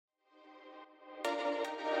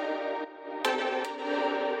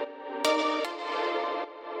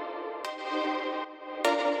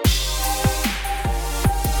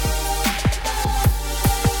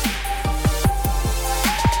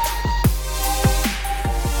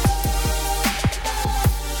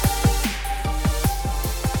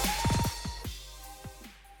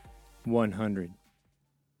100.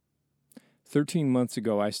 13 months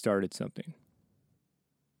ago, I started something.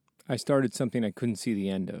 I started something I couldn't see the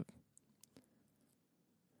end of.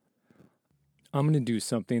 I'm going to do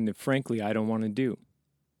something that, frankly, I don't want to do.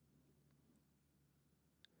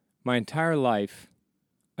 My entire life,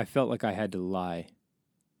 I felt like I had to lie.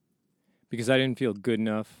 Because I didn't feel good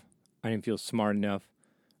enough. I didn't feel smart enough.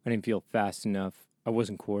 I didn't feel fast enough. I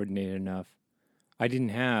wasn't coordinated enough. I didn't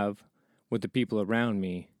have what the people around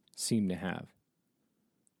me seemed to have.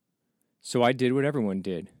 So I did what everyone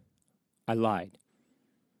did. I lied.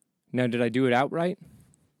 Now, did I do it outright?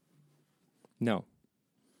 No.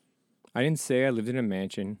 I didn't say I lived in a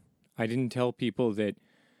mansion. I didn't tell people that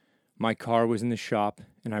my car was in the shop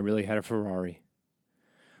and I really had a Ferrari.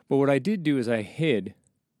 But what I did do is I hid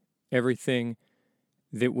everything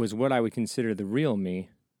that was what I would consider the real me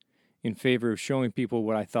in favor of showing people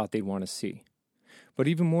what I thought they'd want to see. But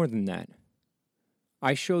even more than that,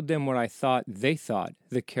 I showed them what I thought they thought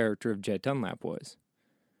the character of Jet Dunlap was.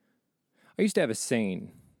 I used to have a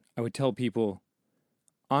saying. I would tell people,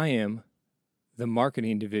 I am the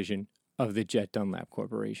marketing division of the Jet Dunlap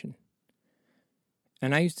Corporation.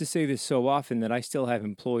 And I used to say this so often that I still have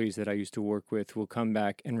employees that I used to work with who will come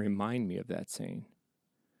back and remind me of that saying.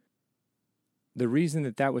 The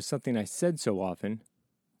reason that was something I said so often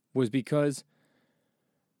was because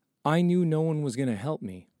I knew no one was going to help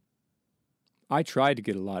me. I tried to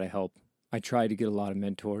get a lot of help. I tried to get a lot of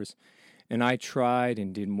mentors. And I tried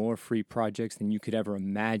and did more free projects than you could ever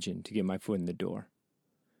imagine to get my foot in the door.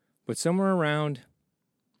 But somewhere around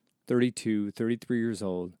 32, 33 years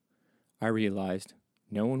old, I realized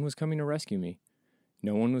no one was coming to rescue me.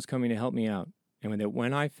 No one was coming to help me out. And that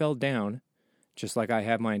when I fell down, just like I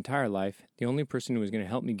have my entire life, the only person who was going to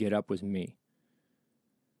help me get up was me.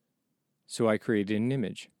 So I created an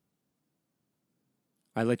image.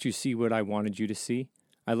 I let you see what I wanted you to see.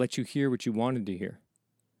 I let you hear what you wanted to hear.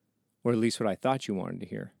 Or at least what I thought you wanted to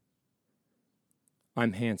hear.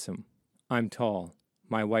 I'm handsome. I'm tall.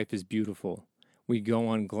 My wife is beautiful. We go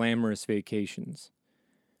on glamorous vacations.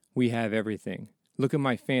 We have everything. Look at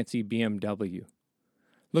my fancy BMW.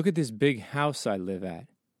 Look at this big house I live at.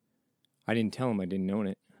 I didn't tell him I didn't own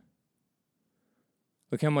it.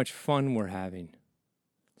 Look how much fun we're having.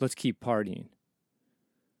 Let's keep partying.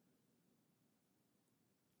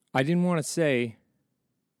 I didn't want to say,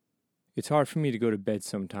 it's hard for me to go to bed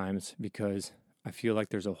sometimes because I feel like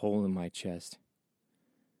there's a hole in my chest.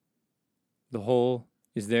 The hole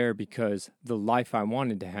is there because the life I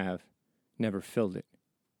wanted to have never filled it.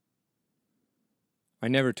 I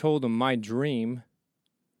never told them my dream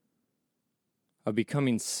of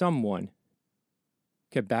becoming someone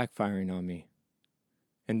kept backfiring on me.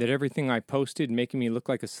 And that everything I posted making me look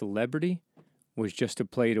like a celebrity was just a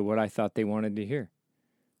play to what I thought they wanted to hear,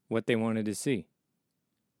 what they wanted to see.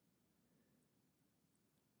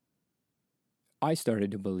 I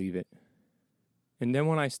started to believe it. And then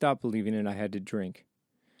when I stopped believing it, I had to drink.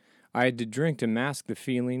 I had to drink to mask the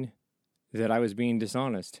feeling that I was being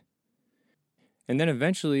dishonest. And then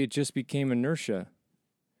eventually it just became inertia.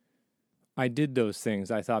 I did those things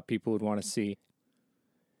I thought people would want to see.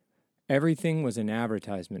 Everything was an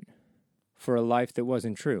advertisement for a life that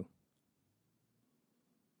wasn't true.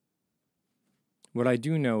 What I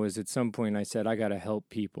do know is at some point I said, I got to help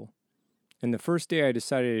people. And the first day I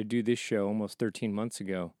decided to do this show almost 13 months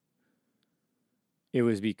ago, it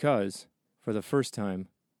was because, for the first time,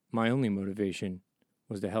 my only motivation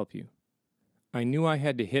was to help you. I knew I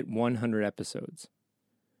had to hit 100 episodes.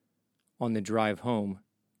 On the drive home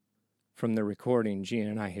from the recording Gina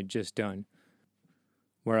and I had just done,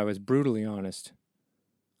 where I was brutally honest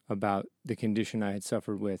about the condition I had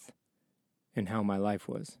suffered with and how my life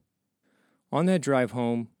was. On that drive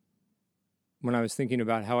home, when I was thinking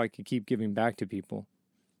about how I could keep giving back to people,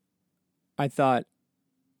 I thought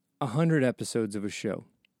 100 episodes of a show.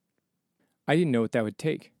 I didn't know what that would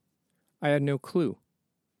take. I had no clue.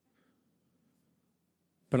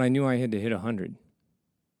 But I knew I had to hit 100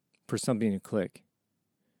 for something to click.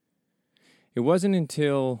 It wasn't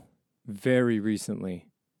until very recently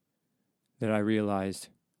that I realized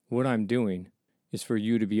what I'm doing is for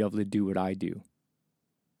you to be able to do what I do,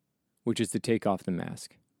 which is to take off the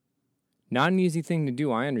mask. Not an easy thing to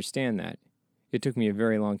do, I understand that. It took me a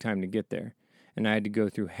very long time to get there, and I had to go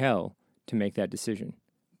through hell to make that decision.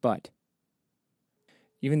 But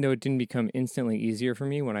even though it didn't become instantly easier for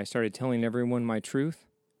me when I started telling everyone my truth,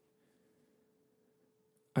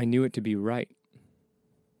 I knew it to be right.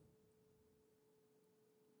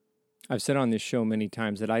 I've said on this show many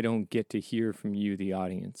times that I don't get to hear from you, the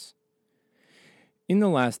audience. In the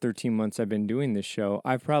last 13 months I've been doing this show,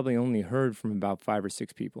 I've probably only heard from about 5 or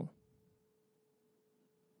 6 people.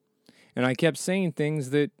 And I kept saying things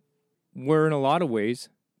that were, in a lot of ways,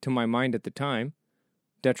 to my mind at the time,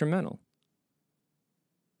 detrimental.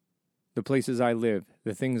 The places I live,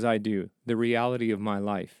 the things I do, the reality of my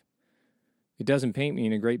life. It doesn't paint me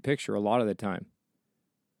in a great picture a lot of the time.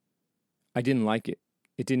 I didn't like it.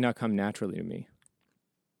 It did not come naturally to me.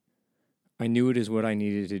 I knew it is what I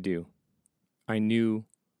needed to do. I knew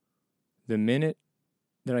the minute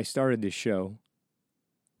that I started this show,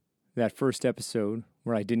 that first episode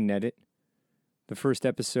where I didn't edit, the first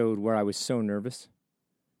episode where I was so nervous,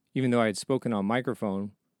 even though I had spoken on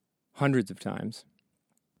microphone hundreds of times,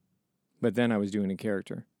 but then I was doing a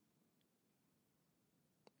character.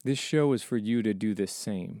 This show is for you to do the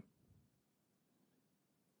same.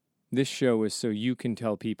 This show is so you can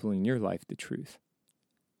tell people in your life the truth.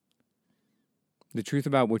 The truth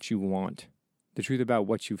about what you want, the truth about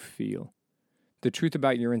what you feel, the truth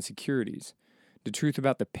about your insecurities, the truth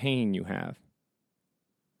about the pain you have,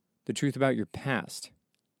 the truth about your past,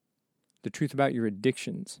 the truth about your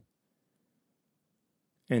addictions.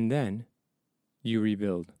 And then you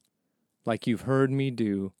rebuild, like you've heard me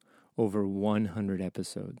do over 100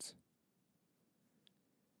 episodes.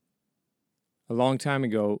 A long time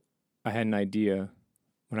ago, I had an idea,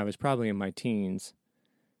 when I was probably in my teens,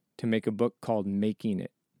 to make a book called Making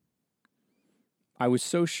It. I was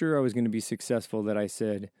so sure I was going to be successful that I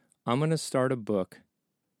said, I'm going to start a book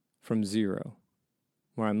from zero,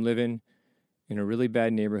 where I'm living in a really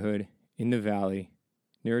bad neighborhood in the valley,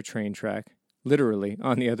 near a train track, literally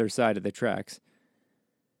on the other side of the tracks.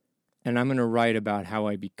 And I'm going to write about how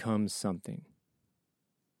I become something.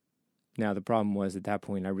 Now, the problem was at that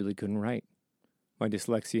point, I really couldn't write. My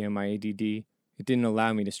dyslexia and my ADD, it didn't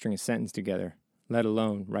allow me to string a sentence together, let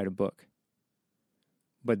alone write a book.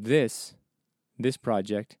 But this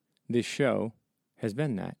project, this show, has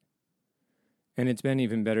been that. And it's been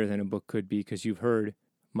even better than a book could be because you've heard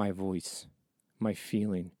my voice, my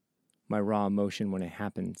feeling, my raw emotion when it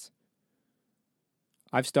happens.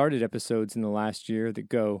 I've started episodes in the last year that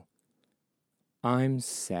go, I'm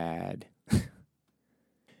sad.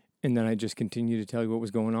 And then I just continue to tell you what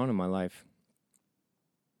was going on in my life.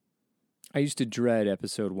 I used to dread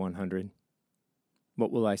episode 100.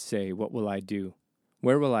 What will I say? What will I do?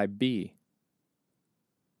 Where will I be?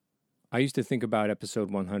 I used to think about episode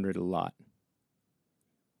 100 a lot.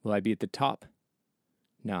 Will I be at the top?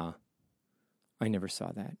 Nah, I never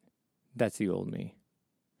saw that. That's the old me.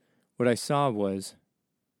 What I saw was,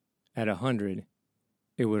 at 100,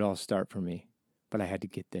 it would all start for me, but I had to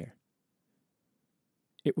get there.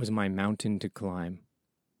 It was my mountain to climb.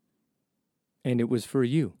 And it was for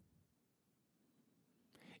you.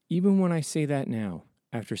 Even when I say that now,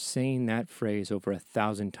 after saying that phrase over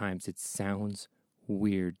 1,000 times, it sounds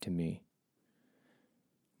weird to me.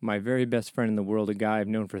 My very best friend in the world, a guy I've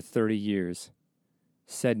known for 30 years,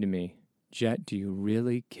 said to me, Jet, do you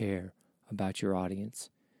really care about your audience?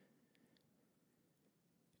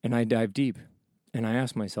 And I dive deep, and I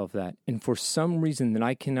ask myself that. And for some reason that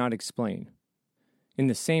I cannot explain, in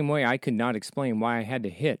the same way I could not explain why I had to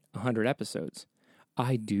hit 100 episodes,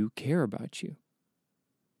 I do care about you.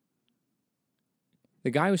 The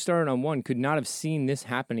guy who started on 1 could not have seen this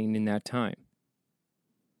happening in that time.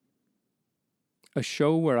 A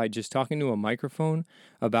show where I just talking to a microphone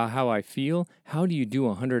about how I feel, how do you do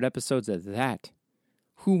 100 episodes of that?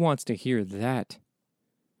 Who wants to hear that?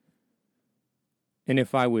 And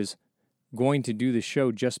if I was going to do the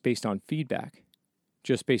show just based on feedback,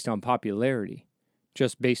 just based on popularity,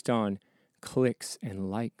 just based on clicks and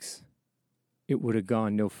likes, it would have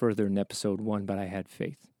gone no further than episode 1, but I had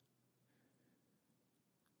faith.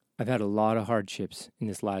 I've had a lot of hardships in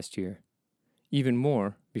this last year, even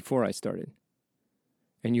more before I started.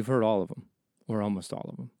 And you've heard all of them, or almost all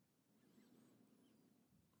of them.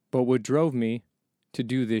 But what drove me to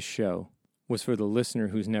do this show was for the listener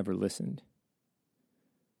who's never listened.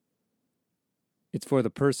 It's for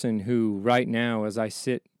the person who, right now, as I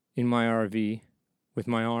sit in my RV with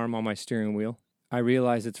my arm on my steering wheel, I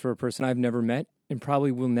realize it's for a person I've never met and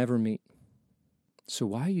probably will never meet. So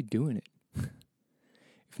why are you doing it?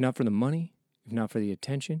 If not for the money, if not for the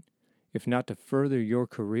attention, if not to further your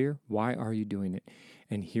career, why are you doing it?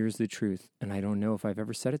 And here's the truth, and I don't know if I've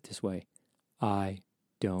ever said it this way. I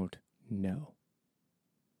don't know.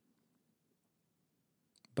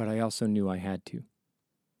 But I also knew I had to.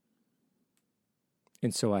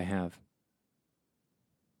 And so I have.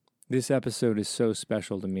 This episode is so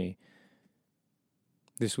special to me.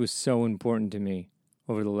 This was so important to me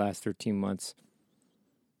over the last 13 months.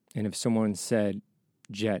 And if someone said,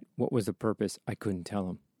 Jet, what was the purpose? I couldn't tell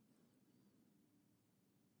them.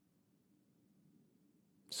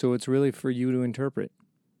 So it's really for you to interpret.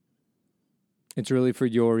 It's really for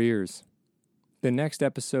your ears. The next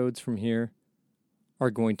episodes from here are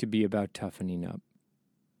going to be about toughening up.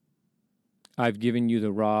 I've given you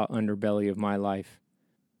the raw underbelly of my life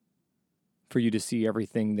for you to see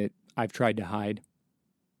everything that I've tried to hide.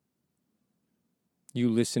 You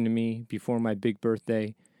listened to me before my big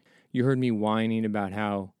birthday. You heard me whining about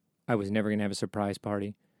how I was never going to have a surprise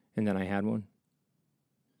party, and then I had one.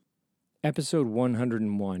 Episode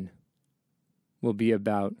 101 will be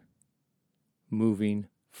about moving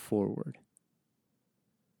forward.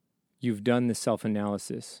 You've done the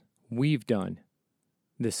self-analysis. We've done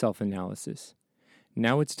the self-analysis.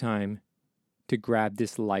 Now it's time to grab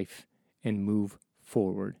this life and move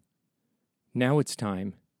forward. Now it's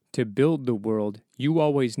time to build the world you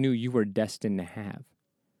always knew you were destined to have.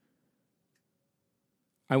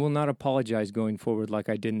 I will not apologize going forward like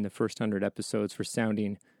I did in the first 100 episodes for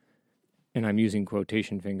sounding, and I'm using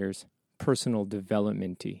quotation fingers, personal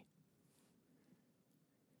development-y.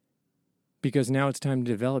 Because now it's time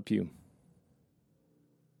to develop you.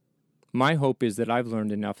 My hope is that I've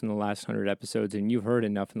learned enough in the last 100 episodes, and you've heard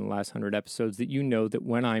enough in the last 100 episodes, that you know that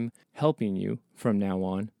when I'm helping you from now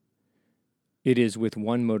on, it is with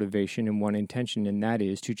one motivation and one intention, and that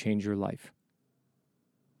is to change your life.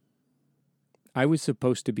 I was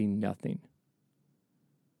supposed to be nothing,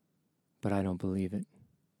 but I don't believe it.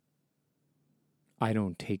 I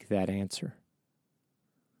don't take that answer.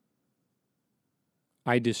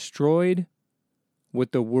 I destroyed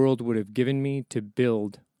what the world would have given me to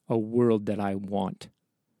build a world that I want.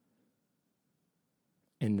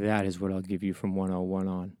 And that is what I'll give you from 101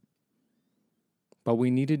 on. But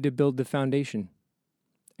we needed to build the foundation.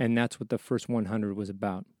 And that's what the first 100 was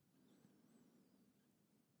about.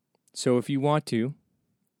 So if you want to,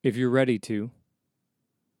 if you're ready to,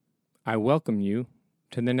 I welcome you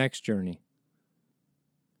to the next journey.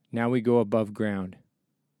 Now we go above ground.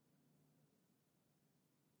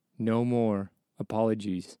 No more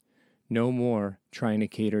apologies. No more trying to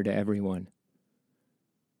cater to everyone.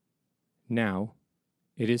 Now,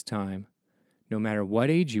 it is time, no matter what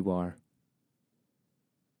age you are,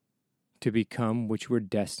 to become what you were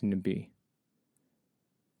destined to be.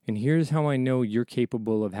 And here's how I know you're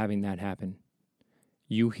capable of having that happen.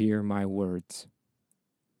 You hear my words.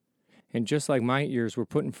 And just like my ears were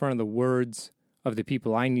put in front of the words of the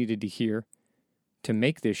people I needed to hear to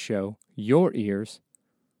make this show, your ears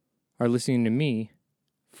are listening to me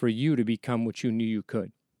for you to become what you knew you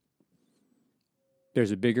could.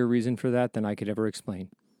 There's a bigger reason for that than I could ever explain.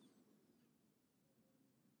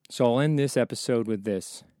 So I'll end this episode with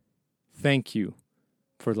this. Thank you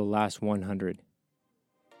for the last 100.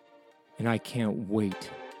 And I can't wait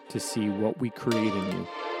to see what we create in you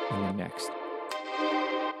in the next.